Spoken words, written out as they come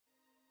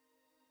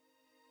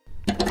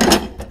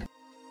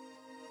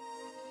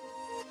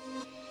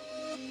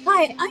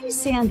Hi, I'm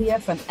Sandia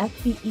from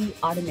FBE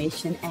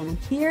Automation, and I'm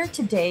here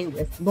today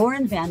with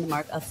Lauren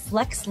Vandemark of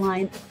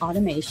FlexLine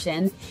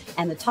Automation.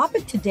 And the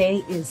topic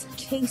today is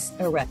case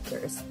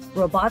erectors,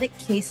 robotic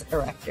case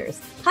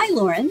erectors. Hi,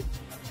 Lauren.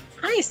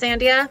 Hi,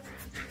 Sandia.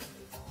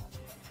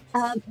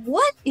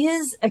 What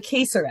is a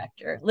case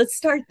erector? Let's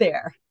start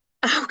there.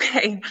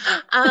 Okay.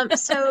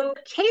 So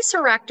case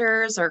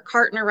erectors or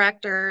carton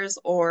erectors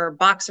or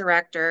box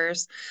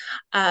erectors,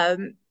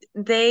 um,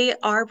 they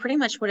are pretty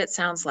much what it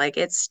sounds like.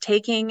 It's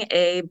taking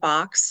a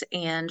box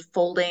and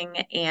folding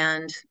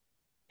and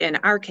in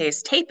our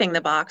case, taping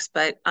the box,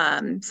 but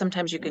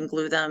sometimes you can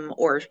glue them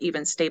or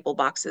even staple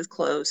boxes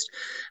closed.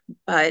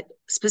 But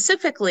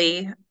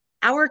specifically,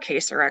 our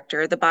case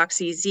erector, the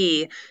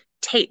BoxEZ,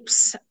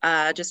 tapes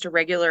just a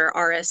regular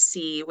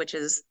RSC, which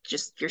is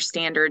just your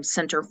standard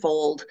center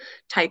fold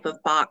type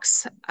of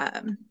box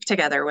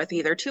together with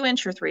either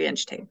 2-inch or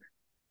 3-inch tape.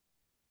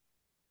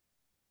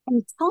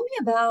 And tell me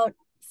about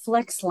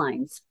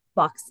FlexLine's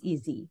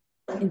BoxEZ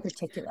in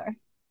particular.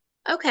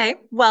 Okay,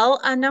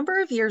 well, a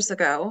number of years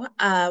ago,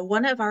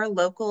 one of our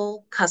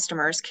local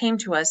customers came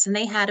to us and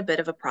they had a bit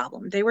of a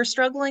problem. They were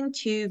struggling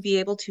to be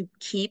able to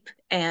keep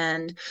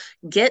and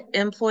get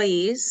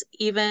employees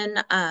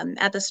even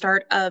at the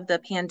start of the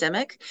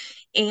pandemic,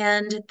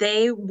 and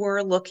they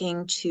were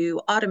looking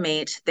to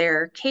automate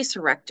their case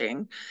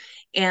erecting.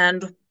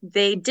 And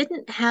they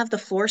didn't have the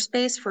floor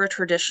space for a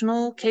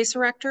traditional case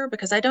erector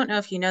because I don't know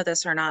if you know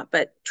this or not,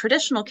 but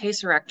traditional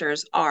case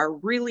erectors are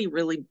really,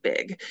 really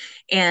big.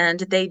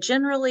 And they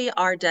generally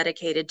are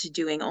dedicated to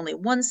doing only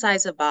one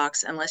size of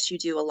box unless you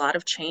do a lot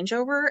of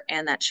changeover.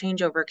 And that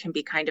changeover can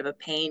be kind of a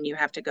pain. You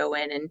have to go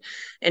in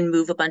and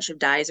move a bunch of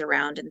dies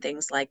around and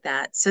things like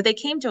that. So they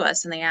came to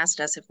us and they asked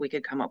us if we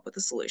could come up with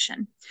a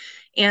solution.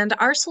 And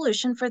our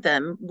solution for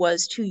them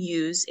was to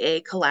use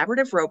a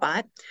collaborative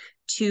robot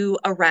to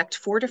erect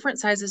 4 different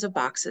sizes of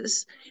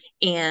boxes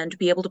and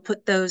be able to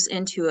put those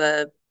into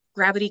a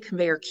gravity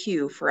conveyor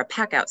queue for a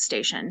pack out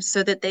station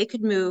so that they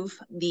could move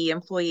the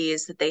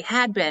employees that they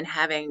had been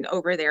having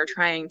over there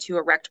trying to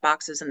erect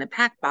boxes and the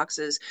pack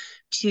boxes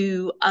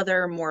to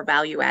other more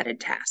value added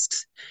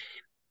tasks.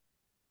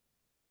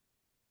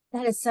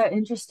 That is so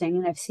interesting,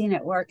 and I've seen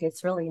it work.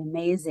 It's really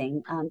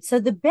amazing. So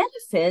the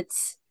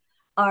benefits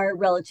are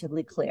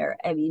relatively clear.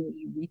 I mean,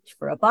 you reach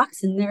for a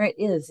box, and there it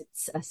is.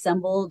 It's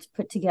assembled,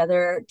 put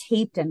together,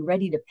 taped, and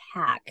ready to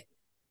pack.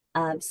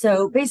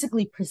 So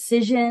basically,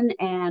 precision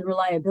and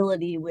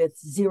reliability with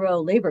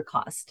zero labor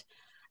cost.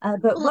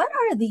 But Well, what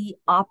are the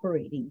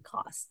operating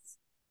costs?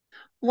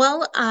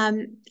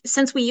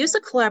 Since we use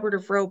a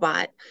collaborative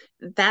robot,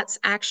 that's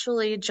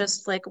actually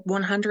just like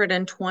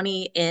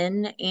 120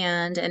 in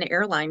and an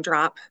airline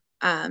drop.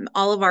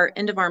 All of our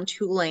end of arm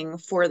tooling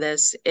for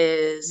this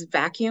is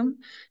vacuum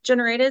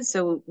generated,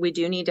 so we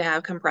do need to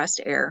have compressed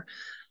air.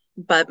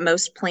 But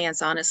most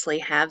plants honestly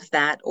have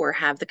that or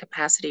have the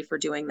capacity for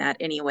doing that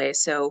anyway.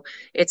 So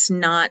it's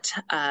not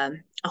a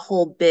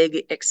whole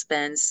big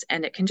expense,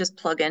 and it can just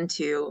plug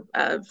into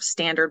a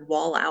standard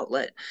wall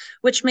outlet,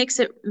 which makes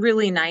it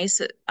really nice,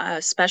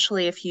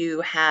 especially if you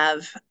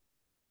have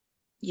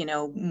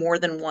more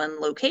than one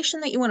location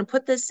that you want to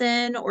put this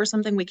in or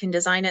something. We can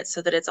design it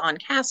so that it's on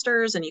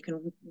casters and you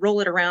can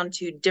roll it around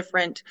to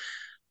different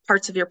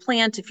parts of your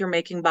plant if you're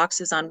making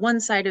boxes on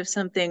one side of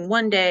something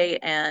one day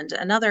and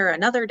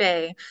another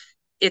day.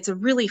 It's a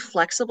really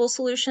flexible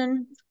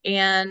solution.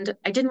 And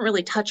I didn't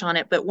really touch on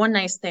it, but one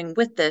nice thing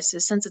with this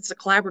is since it's a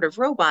collaborative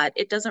robot,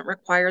 it doesn't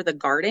require the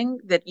guarding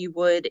that you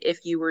would if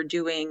you were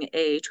doing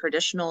a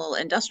traditional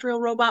industrial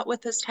robot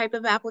with this type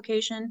of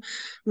application.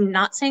 I'm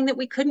not saying that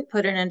we couldn't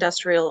put an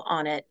industrial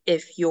on it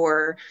if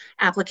your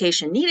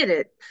application needed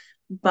it,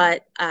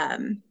 but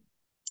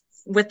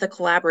with the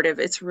collaborative,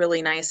 it's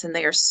really nice and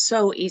they are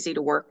so easy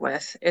to work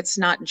with. It's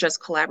not just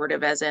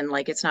collaborative as in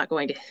like it's not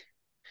going to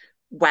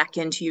whack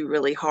into you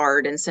really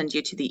hard and send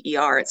you to the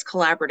ER. It's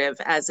collaborative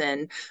as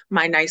in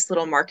my nice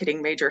little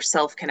marketing major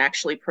self can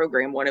actually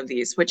program one of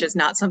these, which is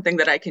not something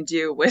that I can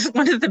do with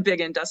one of the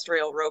big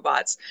industrial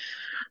robots.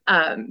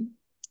 Um,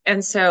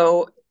 and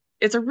so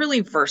it's a really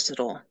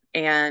versatile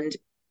and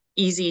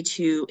easy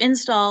to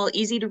install,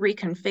 easy to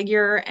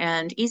reconfigure,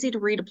 and easy to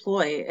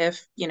redeploy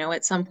if,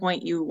 at some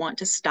point you want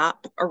to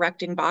stop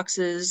erecting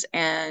boxes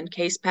and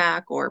case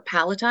pack or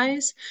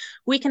palletize.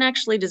 We can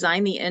actually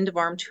design the end of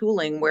arm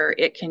tooling where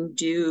it can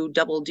do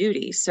double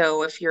duty.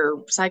 So if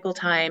your cycle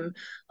time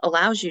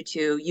allows you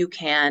to, you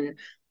can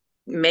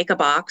make a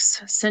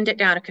box, send it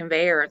down a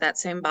conveyor. That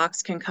same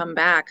box can come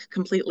back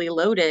completely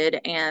loaded,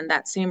 and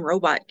that same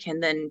robot can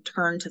then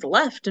turn to the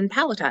left and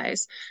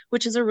palletize,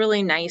 which is a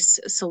really nice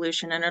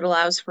solution. And it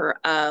allows for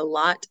a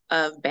lot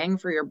of bang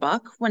for your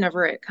buck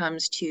whenever it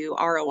comes to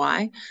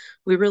ROI.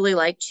 We really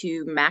like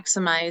to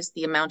maximize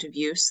the amount of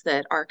use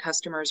that our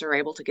customers are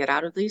able to get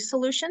out of these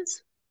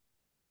solutions.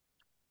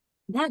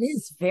 That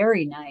is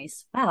very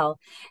nice. Wow.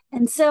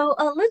 And so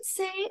let's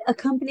say a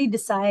company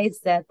decides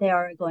that they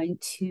are going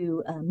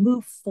to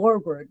move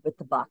forward with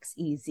the Box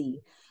EZ.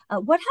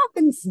 What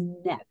happens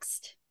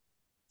next?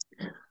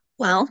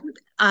 Well,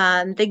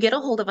 they get a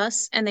hold of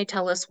us and they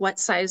tell us what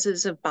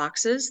sizes of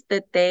boxes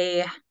that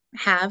they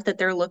have that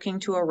they're looking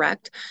to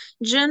erect.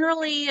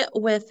 Generally,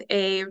 with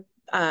a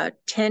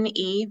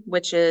 10E,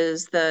 which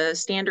is the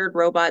standard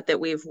robot that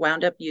we've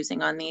wound up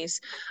using on these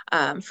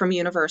from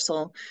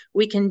Universal,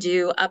 we can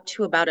do up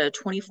to about a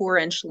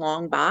 24-inch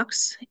long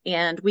box,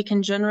 and we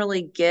can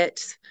generally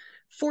get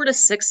 4 to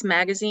 6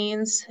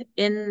 magazines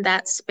in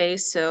that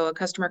space. So a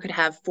customer could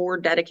have 4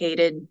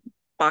 dedicated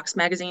box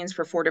magazines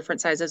for 4 different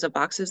sizes of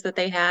boxes that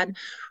they had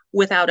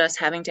without us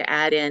having to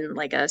add in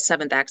like a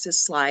seventh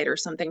axis slide or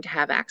something to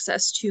have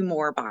access to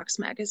more box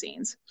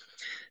magazines.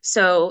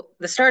 So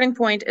the starting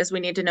point is we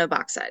need to know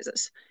box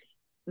sizes.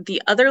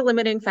 The other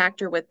limiting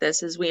factor with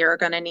this is we are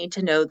going to need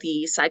to know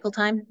the cycle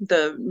time,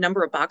 the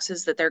number of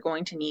boxes that they're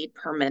going to need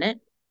per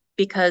minute,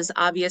 because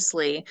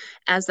obviously,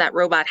 as that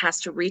robot has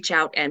to reach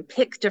out and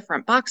pick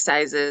different box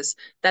sizes,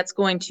 that's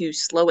going to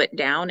slow it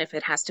down if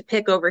it has to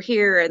pick over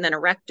here and then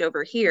erect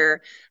over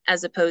here,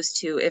 as opposed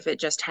to if it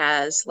just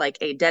has like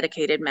a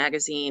dedicated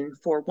magazine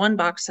for one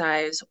box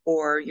size,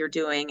 or you're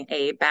doing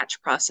a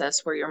batch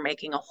process where you're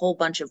making a whole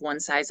bunch of one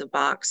size of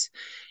box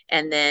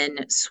and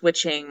then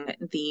switching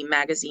the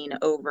magazine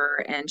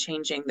over and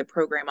changing the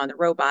program on the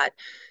robot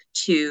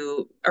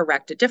to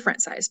erect a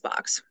different size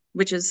box,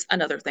 which is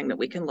another thing that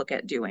we can look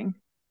at doing.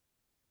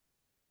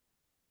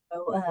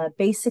 So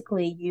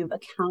basically, you've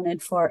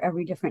accounted for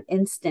every different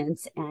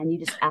instance and you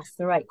just ask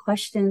the right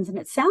questions. And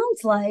it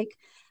sounds like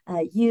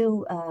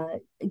you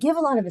give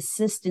a lot of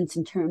assistance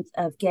in terms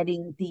of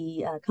getting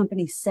the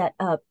company set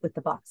up with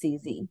the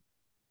BoxEZ.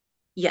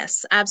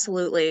 Yes,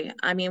 absolutely.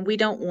 I mean, we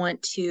don't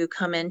want to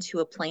come into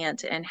a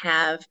plant and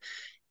have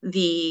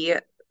the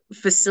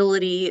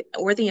facility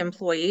or the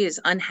employees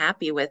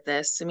unhappy with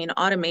this. I mean,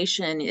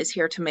 automation is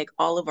here to make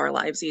all of our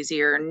lives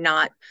easier,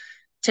 not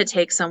to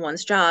take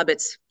someone's job.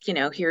 It's,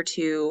 here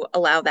to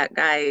allow that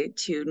guy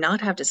to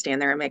not have to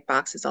stand there and make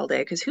boxes all day.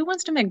 Because who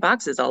wants to make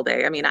boxes all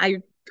day? I mean,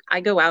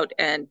 I go out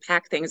and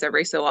pack things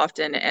every so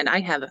often, and I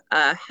have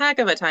a heck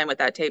of a time with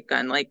that tape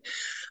gun. Like,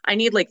 I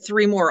need like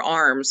 3 more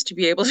arms to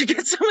be able to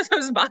get some of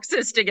those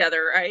boxes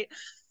together, right?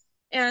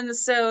 And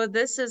so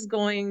this is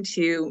going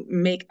to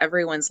make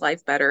everyone's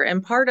life better.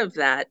 And part of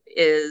that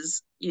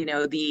is,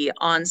 the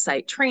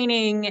on-site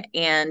training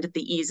and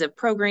the ease of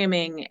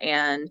programming.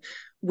 And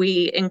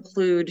we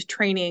include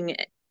training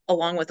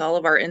along with all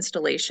of our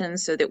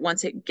installations so that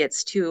once it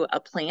gets to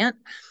a plant,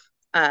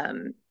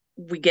 um,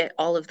 we get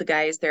all of the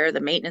guys there,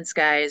 the maintenance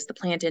guys, the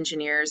plant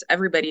engineers,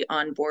 everybody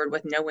on board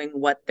with knowing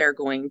what they're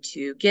going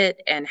to get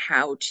and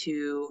how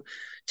to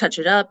touch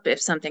it up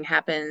if something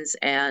happens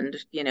and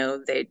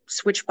they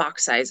switch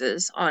box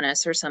sizes on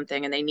us or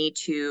something and they need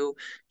to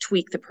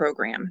tweak the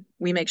program.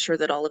 We make sure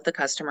that all of the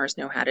customers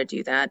know how to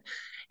do that.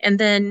 And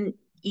then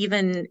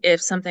even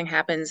if something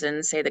happens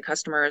and say the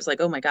customer is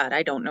like, oh my God,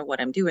 I don't know what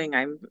I'm doing,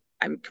 I'm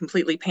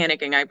completely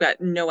panicking, I've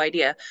got no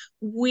idea,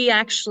 we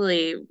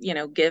actually,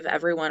 give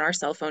everyone our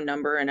cell phone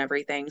number and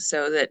everything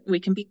so that we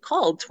can be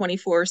called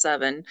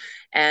 24/7,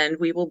 and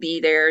we will be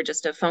there,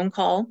 just a phone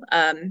call,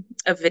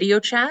 a video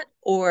chat,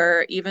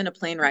 or even a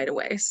plane ride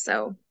away.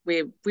 So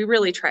we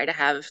really try to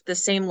have the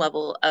same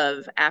level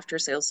of after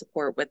sales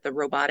support with the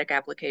robotic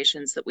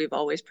applications that we've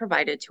always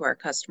provided to our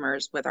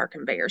customers with our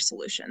conveyor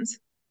solutions.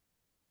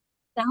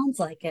 Sounds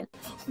like it.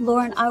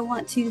 Lauren, I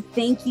want to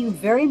thank you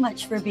very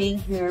much for being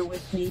here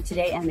with me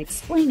today and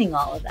explaining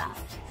all of that.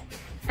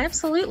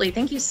 Absolutely.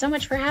 Thank you so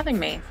much for having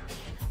me.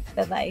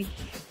 Bye bye.